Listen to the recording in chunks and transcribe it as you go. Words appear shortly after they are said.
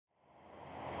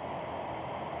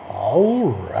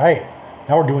All right,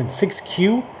 now we're doing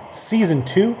 6Q, Season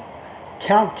 2,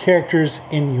 Count Characters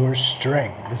in Your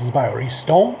String. This is by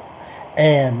Stone,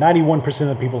 and 91% of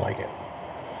the people like it.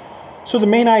 So the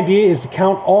main idea is to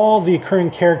count all the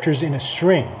occurring characters in a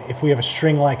string. If we have a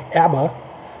string like ABBA,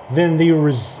 then the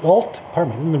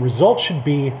result should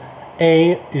be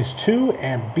A is 2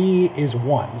 and B is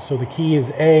 1. So the key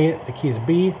is A, the key is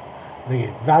B,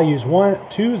 the value is 1,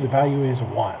 2, the value is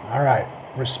 1. All right,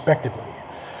 respectively.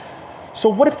 So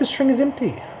what if the string is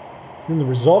empty? Then the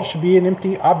result should be an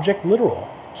empty object literal,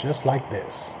 just like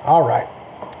this. All right.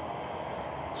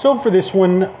 So for this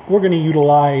one, we're going to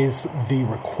utilize the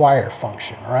require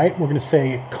function, all right? We're going to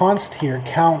say const here,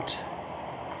 count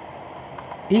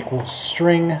equals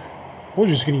string. We're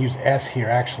just going to use S here,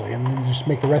 actually, and then just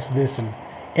make the rest of this an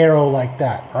arrow like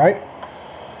that, all right?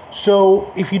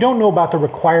 So if you don't know about the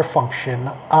require function,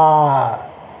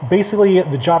 basically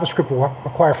the JavaScript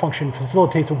require function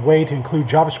facilitates a way to include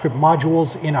JavaScript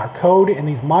modules in our code, and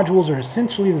these modules are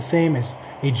essentially the same as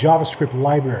a JavaScript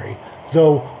library,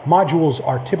 though modules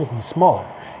are typically smaller.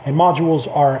 And modules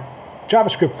are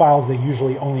JavaScript files that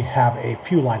usually only have a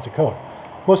few lines of code.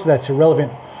 Most of that's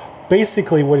irrelevant.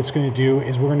 Basically what it's going to do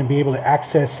is we're going to be able to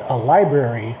access a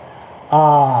library,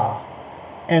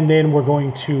 and then we're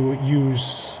going to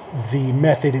use the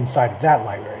method inside of that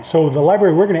library. So the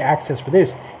library we're going to access for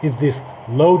this is this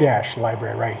lodash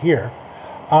library right here.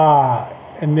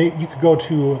 And you could go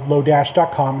to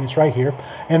lodash.com, and it's right here.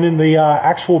 And then the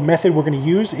actual method we're going to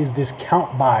use is this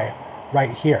count by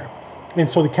right here. And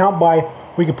so the count by,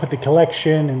 we can put the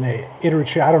collection and the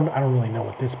iterative. I don't really know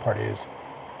what this part is.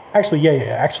 Actually,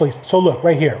 yeah. Actually, so look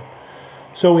right here.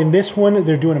 So in this one,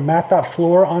 they're doing a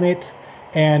math.floor on it,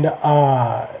 and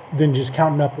then just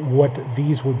counting up what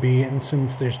these would be. And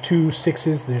since there's two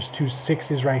 6s, there's two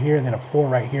 6s right here, and then a 4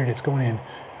 right here, and it's going in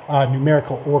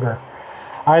numerical order.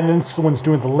 And then this one's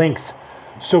doing the length.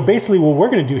 So basically what we're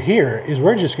going to do here is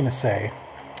we're just going to say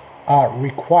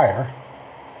require,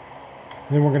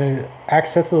 and then we're going to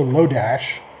access the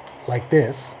lodash like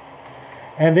this,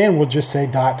 and then we'll just say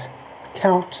dot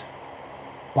count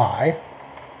by,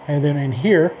 and then in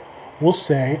here we'll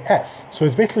say S. So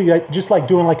it's basically just like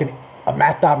doing like a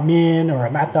math.min or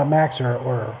a math.max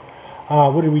or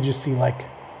what did we just see, like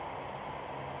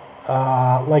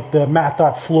the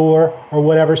math.floor or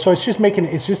whatever. So it's just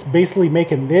basically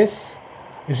making this,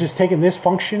 it's just taking this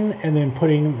function and then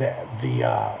putting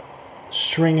the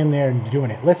string in there and doing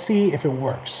it. Let's see if it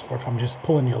works, or if I'm just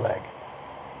pulling your leg.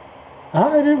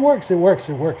 It works.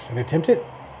 And attempt it.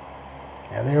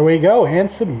 And there we go, and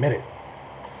submit it.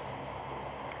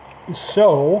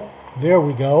 So there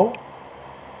we go.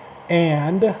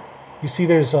 And you see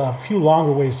there's a few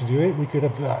longer ways to do it. We could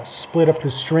have split up the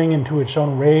string into its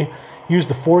own array, use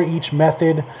the for each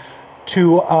method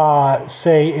to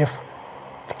say if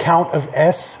the count of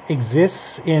S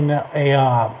exists in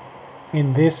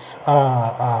this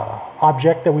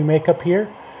object that we make up here.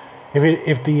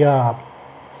 If the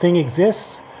thing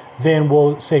exists, then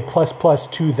we'll say plus plus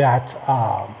to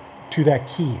that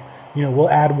key. You know, we'll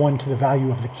add 1 to the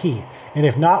value of the key. And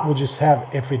if not, we'll just have,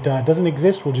 if it doesn't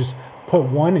exist, we'll just put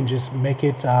 1 and just make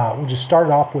it, we'll just start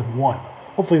it off with 1.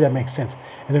 Hopefully that makes sense.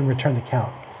 And then return the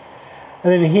count.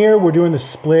 And then here we're doing the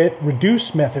split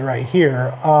reduce method right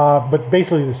here, but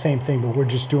basically the same thing, but we're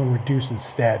just doing reduce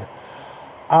instead.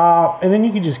 And then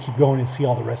you can just keep going and see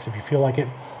all the rest if you feel like it.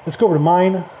 Let's go over to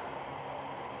mine.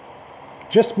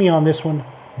 Just me on this one.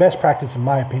 Best practice in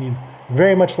my opinion.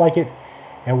 Very much like it,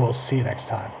 and we'll see you next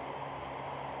time.